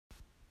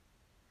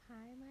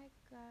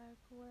God,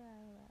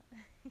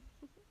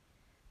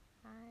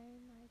 Hi,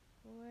 my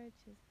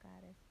gorgeous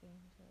goddess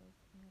angels.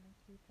 I'm gonna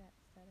keep that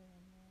stutter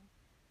in there.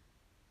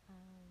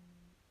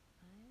 I'm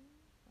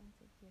going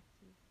to gift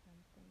you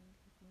something.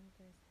 The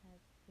universe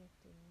has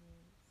gifted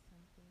me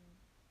something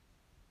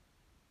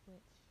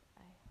which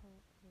I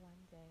hope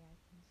one day I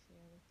can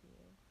share with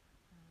you.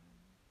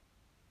 Um,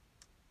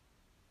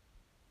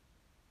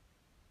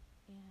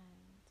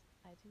 and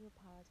I do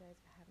apologize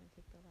for having to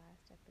take the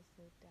last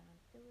episode down.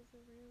 It was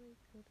a really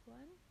good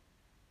one.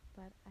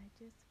 But I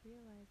just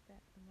realized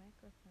that the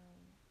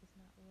microphone is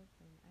not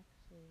working.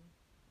 Actually,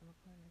 I'm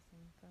recording the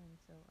same phone,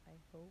 so I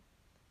hope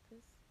that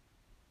this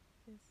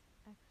is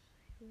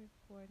actually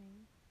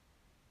recording.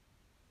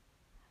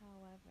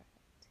 However,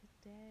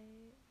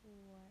 today,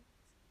 what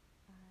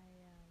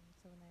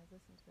so when I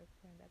listened to the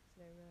recording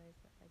episode, I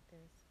realized that like there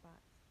were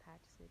spots,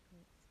 patches, so you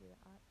couldn't see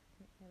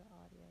couldn't hear the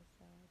audio,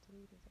 so I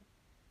deleted it.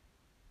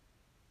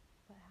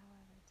 But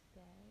however,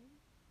 today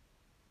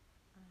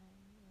I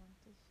want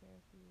to share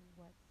with you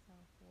what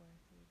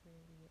self-worth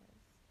really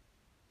is,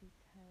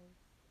 because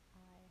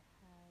I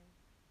have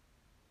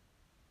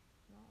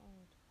not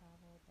only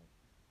traveled like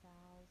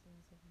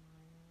thousands of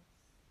miles,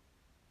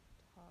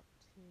 talked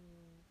to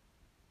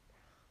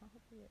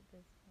probably at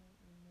this point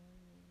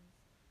millions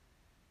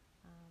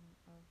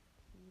of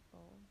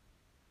people,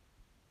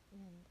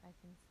 and I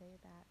can say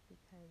that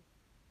because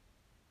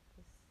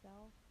the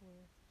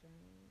self-worth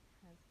journey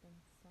has been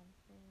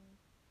something,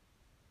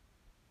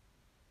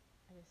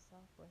 or the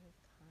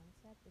self-worth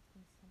concept, it's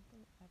been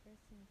something ever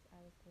since I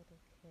was a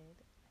little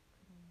kid. I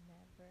could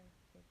never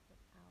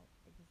figure out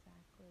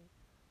exactly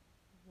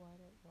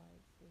what it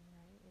was,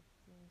 right? It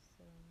seems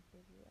so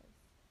ambiguous.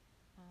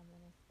 And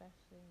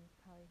especially, and you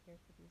probably hear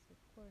through these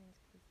recordings,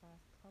 because the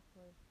last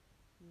couple of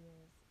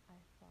years, I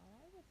thought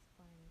I would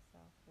find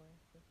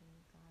self-worth within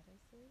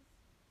goddesses'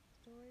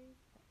 stories,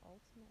 but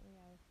ultimately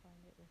I would find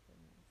it within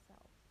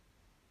myself.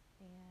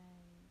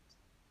 And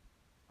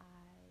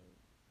I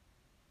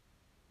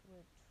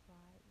would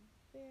try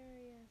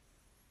various,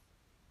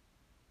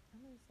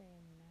 I'm going to say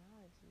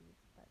analogies,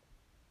 but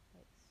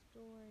like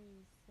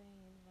stories,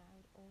 saying, and I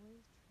would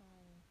always try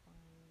and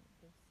find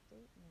this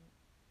statement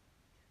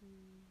to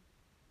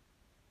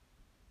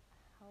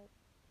help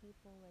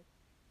people like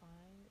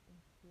find and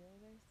feel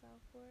their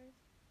self-worth.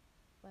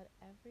 But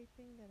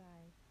everything that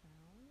I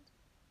found,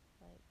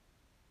 like,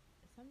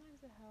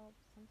 sometimes it helped,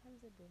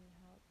 sometimes it didn't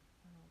help.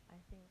 I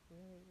think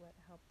really what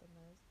helped the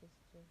most is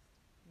just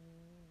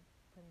me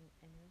putting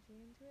energy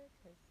into it,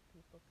 because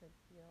people could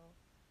feel,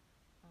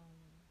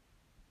 um,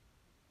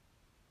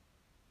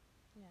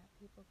 yeah,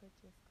 people could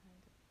just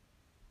kind of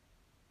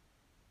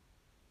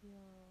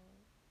feel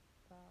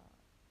the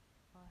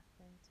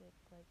authentic,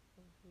 like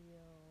the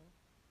real,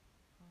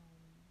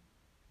 um,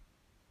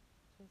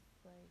 just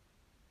like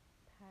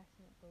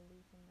passionate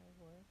belief in their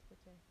worth,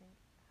 which I think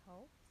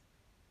helps.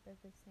 But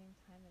at the same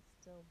time, it's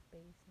still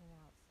basing it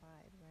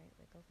outside, right?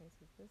 Like, okay,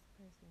 so this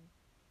person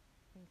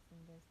thinks in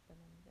this, then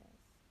in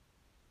this.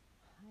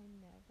 I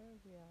never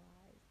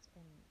realized,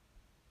 and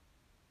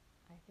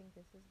I think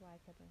this is why I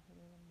kept on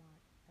hitting the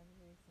mark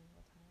every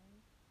single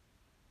time,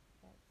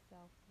 that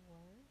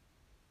self-worth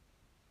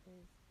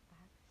is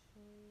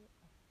actually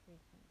a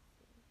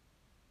frequency.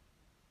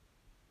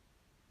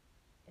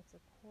 It's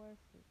a core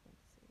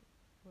frequency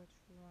which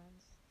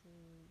runs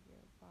through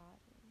your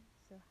body.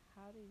 So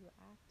how do you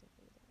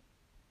activate it?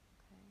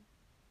 Okay?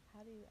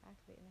 How do you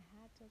activate? And I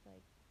had to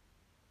like,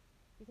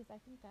 because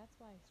I think that's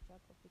why I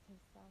struggled,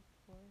 because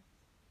self-worth,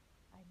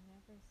 I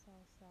never saw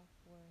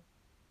self-worth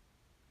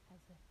as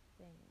a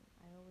thing.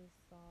 I always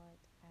saw it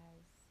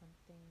as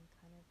something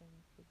kind of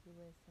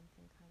ambiguous,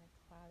 something kind of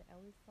cloudy. I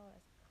always saw it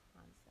as a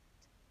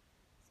concept.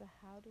 So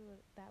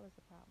that was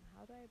the problem.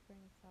 How do I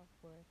bring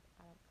self-worth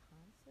out of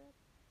concept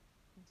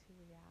into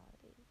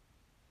reality?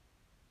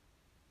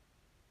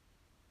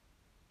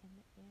 And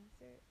the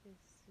answer is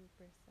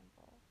super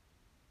simple.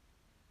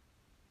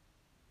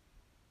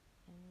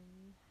 And when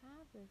you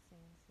have this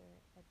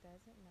answer, it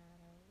doesn't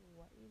matter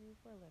what you do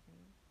for a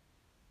living.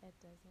 It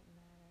doesn't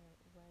matter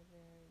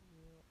whether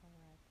you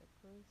are at the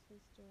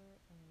grocery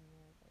store and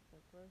you're like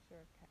a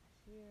grocer or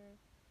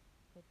cashier.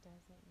 It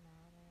doesn't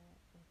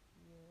matter if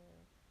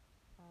you're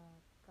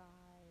a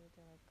guide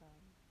or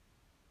like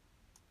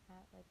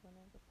at like one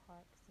of the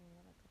parks and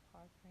you're like a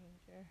park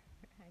ranger.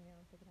 I know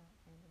I'm picking out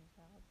random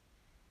jobs.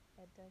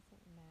 It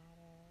doesn't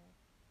matter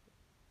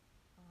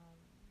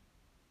um,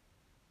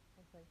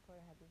 if like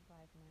Florida had these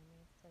live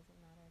mermaids. It doesn't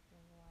matter if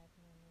you're in the live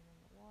mermaid in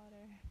the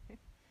water.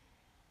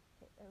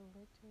 It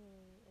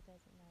literally, it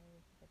doesn't matter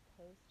if you're the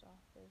post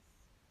office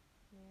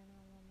man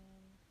or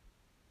woman.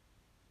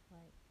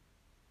 Like,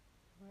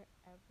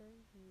 wherever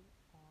you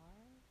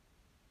are,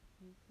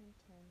 you can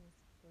turn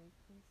this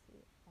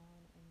frequency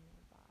on in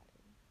your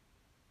body,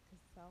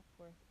 because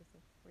self-worth is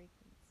a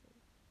frequency.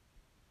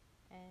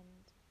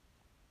 And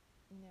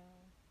you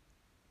know,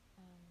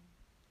 um,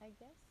 I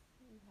guess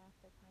you have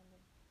to kind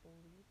of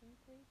believe in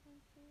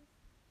frequencies,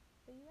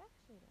 but you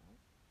actually don't.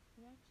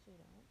 You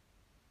actually don't,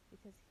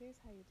 because here's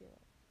how you do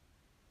it.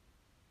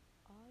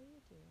 all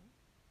you do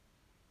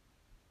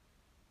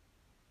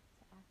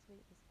to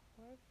activate this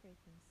core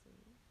frequency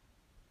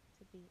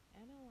to be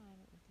in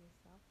alignment with your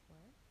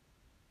self-worth,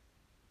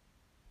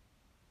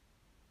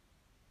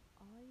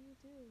 all you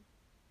do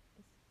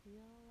is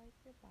feel like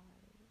your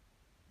body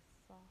is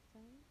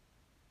softened,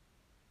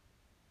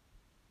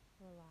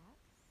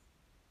 relaxed,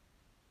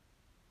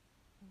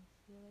 and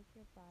feel like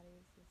your body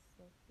is the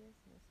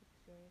silkiest, most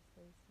luxurious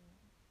lace in the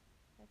earth.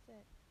 That's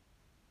it.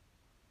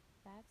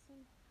 That's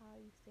how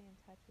you stay in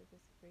touch with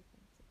this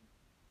frequency,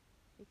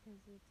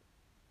 because it's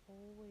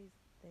always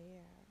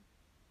there.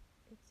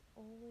 It's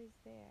always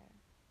there.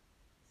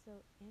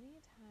 So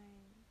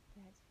anytime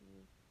that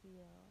you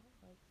feel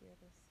like you're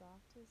the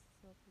softest,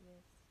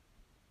 silkiest,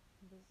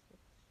 most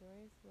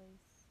luxurious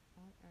lace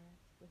on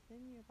earth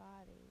within your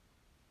body,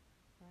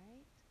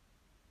 right?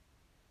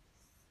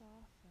 Just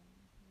soften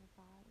your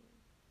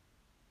body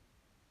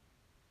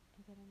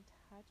and get in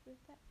touch with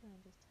that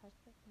feeling. Just touch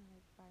that feeling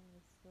like finding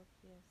the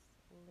silkiest,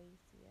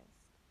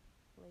 laciest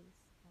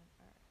lace on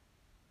earth.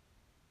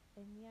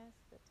 And yes,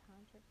 the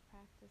tantric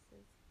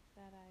practices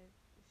that I've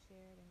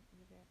shared in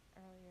either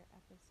earlier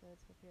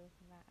episodes, if you're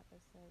listening to that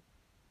episode,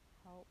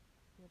 help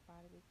your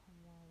body become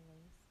more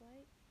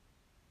lace-like.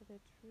 But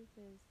the truth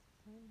is,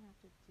 you don't even have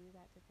to do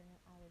that to bring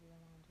it out of your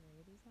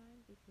lingerie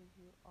design, because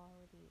you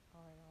already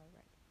are it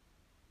already.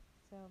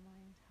 So my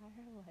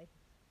entire life,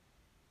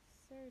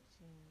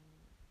 searching,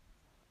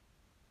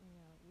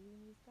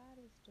 reading these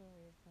goddess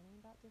stories, learning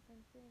about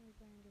different things,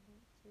 learning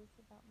different truths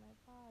about my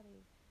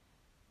body,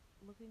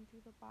 looking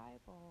through the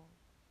Bible,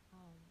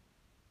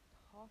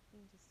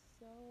 talking to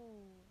so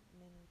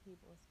many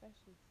people,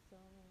 especially so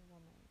many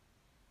women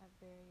at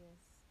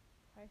various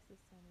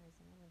crisis centers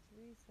and women's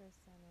resource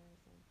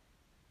centers and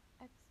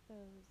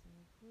expos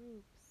and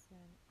groups,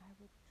 and I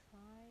would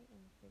try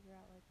and figure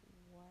out like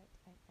what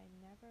I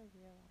never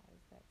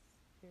realized that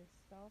their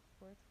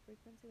self-worth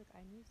frequency, like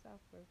I knew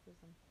self-worth was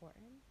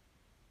important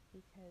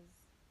because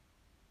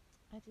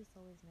I just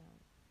always known.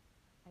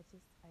 I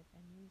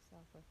knew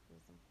self-worth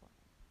was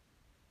important.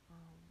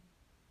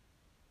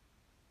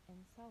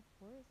 And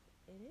self-worth,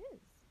 it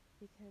is,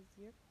 because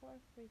your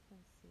core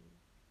frequency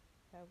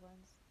that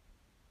runs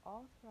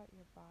all throughout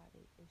your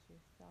body is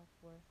your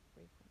self-worth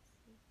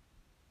frequency.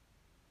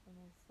 And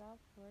the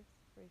self-worth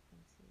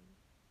frequency,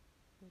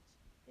 which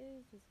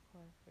is this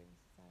core frequency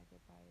inside of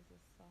your body, is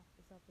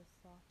of the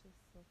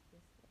softest,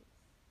 silkiest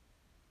lace.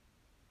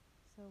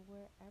 So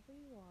wherever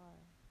you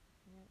are,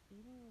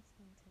 even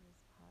listening to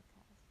this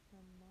podcast,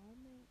 the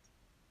moment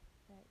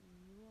that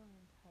you are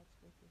in touch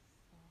with this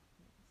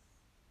softness,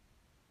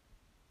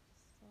 just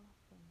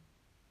soften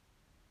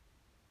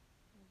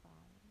your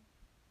body.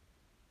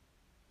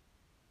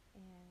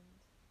 And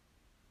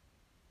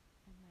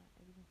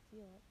you can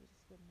feel it, but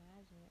just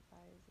imagine your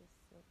body is the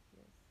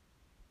silkiest,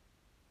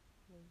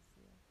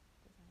 laciest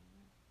design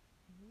on earth.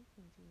 And you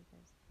can do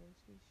this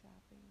grocery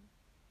shopping.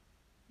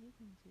 You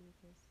can do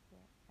this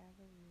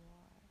wherever you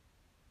are.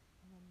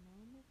 And the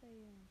moment that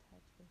you're in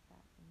touch with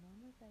that, the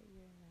moment that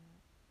you're in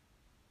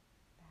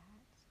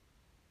that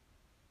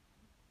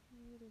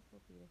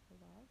beautiful,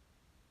 beautiful love,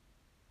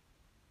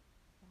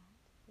 that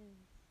is the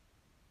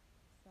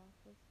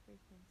selfless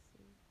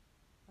frequency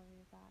of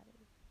your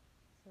body.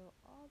 So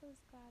all those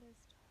goddess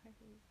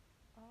stories,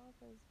 all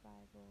those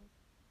Bible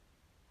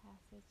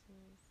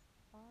passages,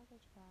 all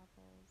the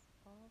travels,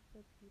 all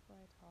the people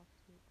I talk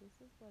to, this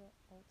is what it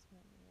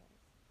ultimately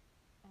is.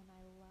 And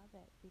I love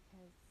it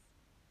because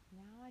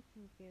now I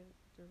can give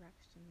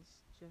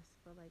directions just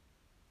for like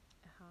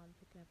how I'm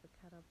picking up a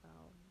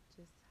kettlebell,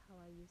 just how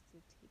I used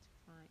to teach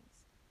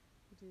clients.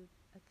 You do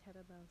a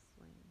kettlebell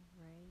swing,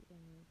 right?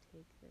 And you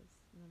take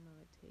this, normally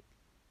would take,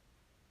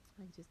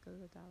 like just go to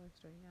the dollar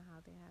store, you know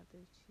how they have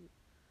those cheap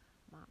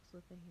mops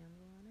with a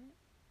handle on it?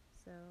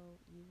 So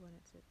you want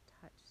it to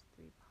touch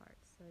 3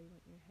 parts. So you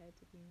want your head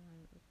to be in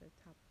alignment with the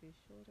top of your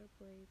shoulder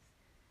blades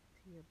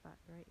to your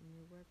butt, right? And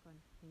you work on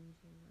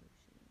hinging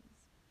motions.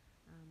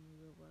 We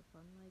will work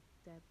on like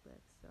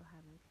deadlifts, so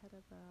having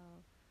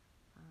kettlebell,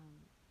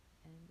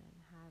 and then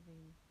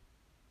having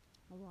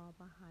a wall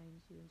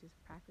behind you and just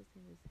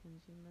practicing this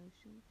hinging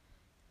motion.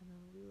 And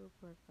then we will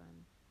work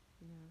on,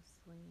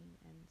 swinging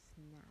and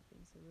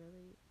snapping. So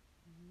really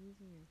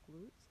using your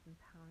glutes and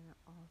powering it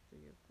all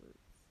through your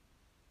glutes,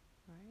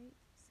 right?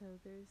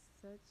 So there's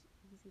such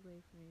easy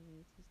way for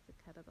me to teach the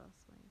kettlebell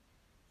swing.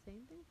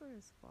 Same thing for a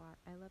squat.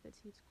 I love to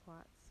teach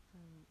squats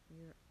from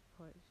your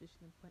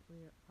position and point where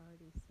you're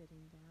already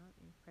sitting down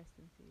and you're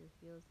pressing through your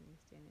heels and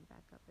you're standing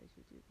back up as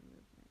you do the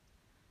movement.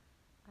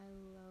 I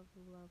love,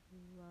 love,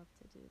 love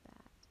to do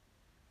that.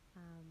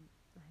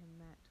 I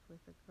met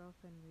with a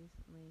girlfriend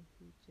recently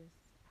who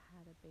just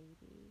had a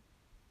baby,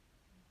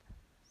 and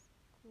this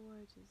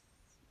gorgeous,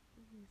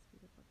 sweetest,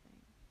 beautiful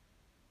thing.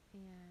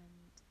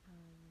 And I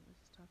was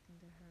just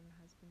talking to her and her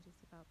husband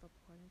just about the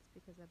importance,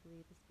 because I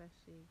believe,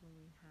 especially when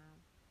we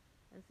have,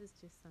 and this is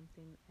just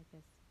something, I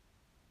guess,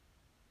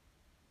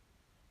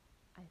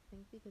 I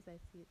think because I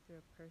see it through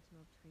a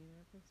personal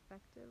trainer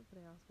perspective, but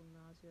I also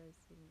acknowledge that I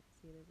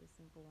see it as a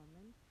single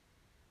woman.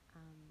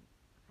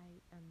 I I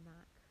am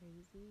not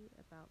crazy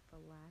about the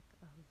lack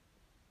of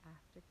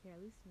aftercare, at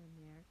least in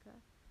America,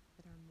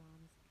 that our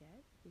moms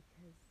get,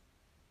 because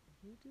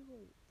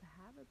to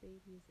have a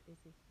baby is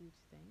a huge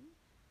thing,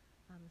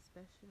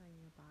 especially on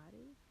your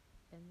body.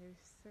 And there's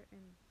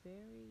certain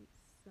very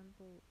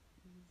simple,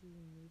 easy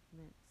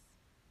movements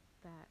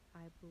that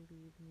I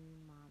believe new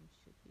moms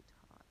should be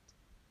taught.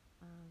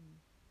 Um,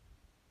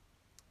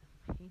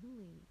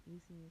 Mainly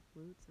using your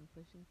glutes and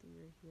pushing through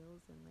your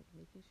heels and like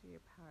making sure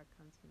your power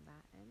comes from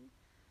that end.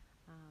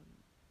 Um,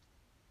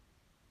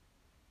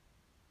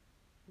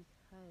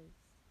 because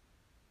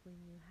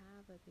when you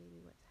have a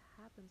baby, what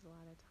happens a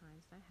lot of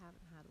times, and I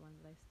haven't had one,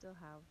 but I still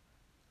have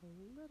a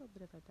little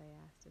bit of a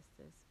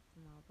diastasis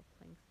from all the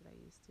planks that I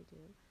used to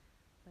do,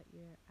 but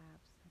your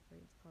abs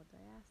separate. It's called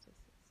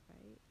diastasis,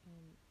 right?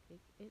 And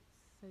it's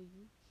so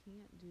you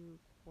can't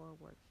do core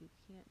work, you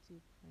can't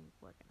do plank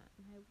work,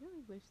 and I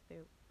really wish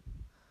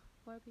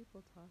more people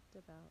talked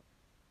about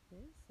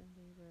this, and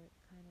they were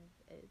kind of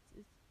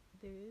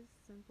there is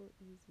simple,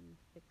 easy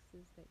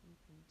fixes that you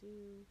can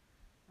do.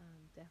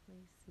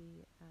 Definitely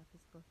see a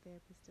physical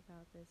therapist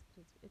about this,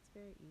 but it's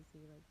very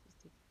easy. Like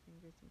just take your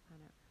fingers and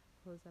kind of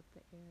close up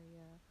the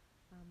area.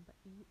 But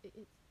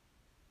it's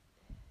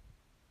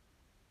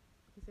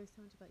because there's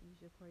so much about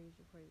use your core, use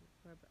your core, use your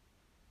core. But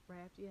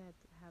right after you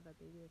have a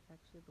baby, that's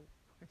actually the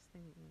worst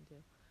thing that you can do.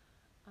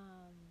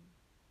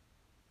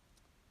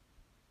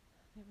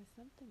 There was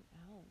something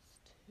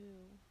else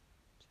too.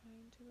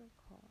 Trying to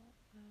recall.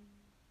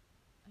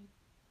 I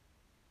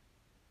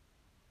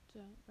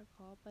don't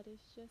recall, but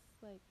it's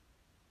just like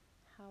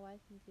how I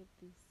can give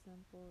these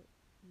simple,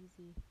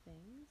 easy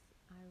things.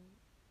 I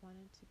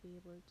wanted to be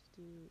able to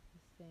do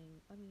the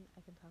same. I mean,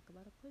 I can talk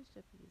about a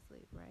push-up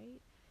easily,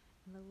 right?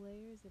 And the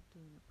layers of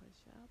doing a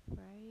push-up,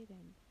 right?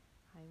 And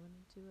how you want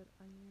to do it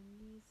on your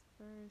knees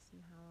first,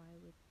 and how I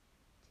would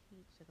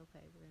teach, like,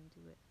 okay, we're going to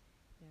do it,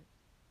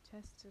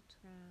 chest to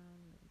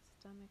ground, then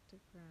stomach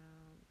to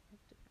ground,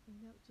 hip to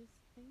ground, just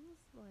things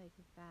like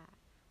that.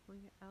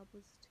 Want your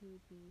elbows to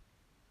be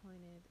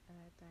pointed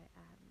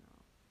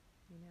diagonal.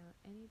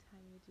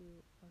 Anytime you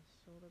do a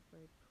shoulder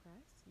blade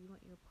press, you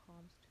want your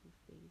palms to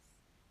face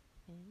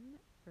in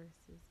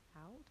versus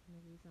out. And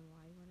the reason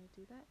why you want to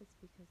do that is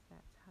because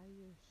that's how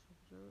your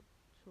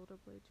shoulder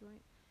blade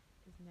joint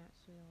is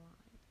naturally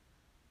aligned.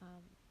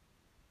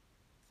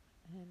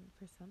 And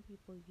for some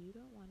people, you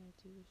don't want to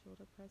do a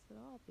shoulder press at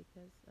all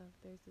because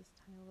there's this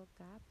tiny little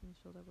gap in the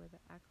shoulder where the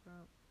how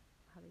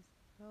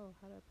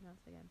do I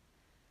pronounce it again?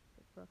 It's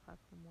like 4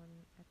 o'clock in the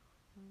morning.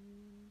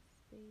 Acromion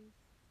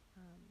space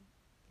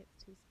gets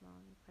too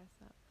small and you press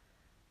up.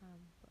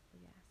 But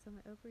yeah, so my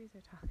ovaries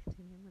are talking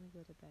to me. I'm gonna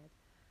go to bed.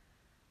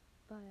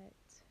 But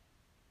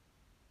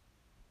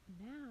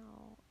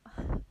now,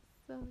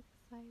 so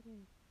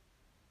excited.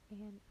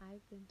 And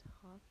I've been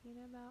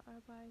talking about our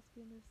bodies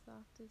being the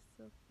softest,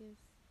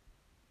 silkiest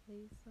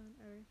place on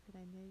earth, and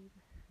I know you've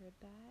heard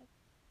that.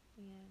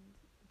 And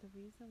the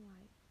reason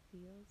why it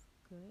feels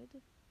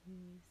good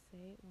when you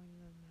say it, when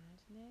you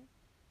imagine it,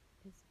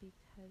 is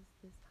because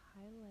this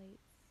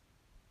highlights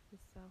the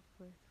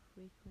self-worth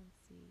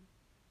frequency,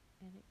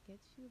 and it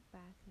gets you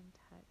back in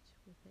touch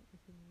with it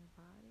within your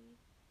body.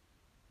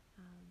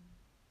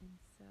 And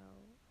so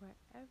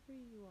wherever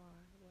you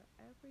are,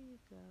 wherever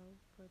you go,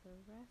 for the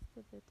rest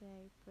of the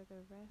day, for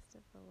the rest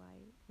of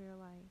your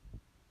life,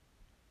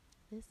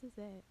 this is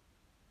it.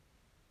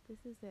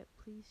 This is it.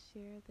 Please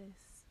share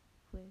this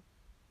with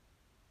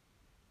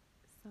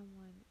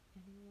someone,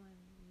 anyone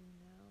you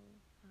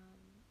know,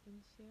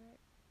 and share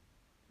it.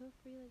 Feel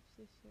free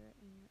to share it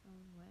in your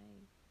own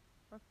way,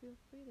 or feel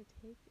free to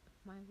take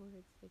my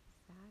words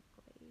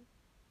exactly.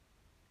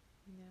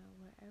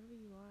 Wherever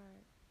you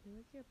are, feel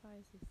like your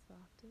body's the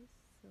softest,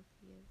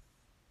 silkiest,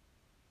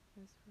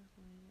 most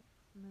romantic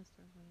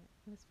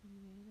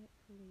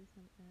place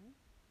on earth.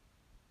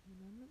 And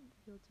the moment that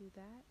you'll do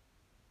that,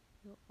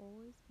 you'll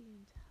always be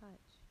in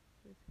touch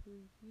with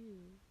who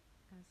you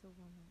as a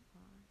woman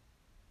are.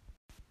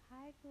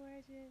 Hi,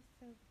 gorgeous.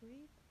 So,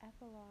 brief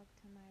epilogue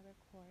to my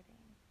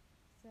recording.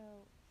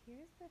 So,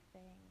 here's the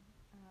thing.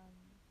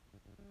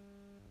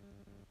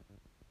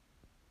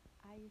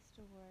 I used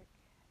to work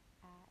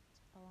at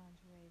a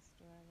lingerie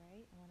store,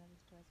 right? And one of the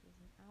stores was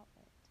an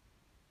outlet.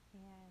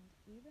 And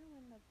even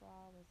when the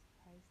bra was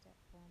priced at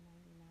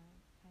 $4.99,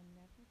 I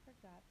never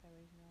forgot the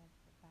original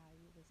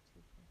value was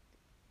 $2.50.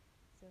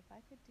 So if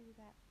I could do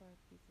that for a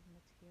piece of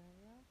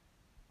material,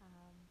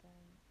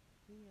 then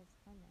we as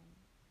women,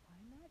 why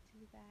not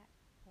do that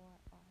for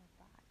our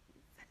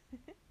bodies?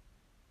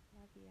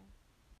 Love you.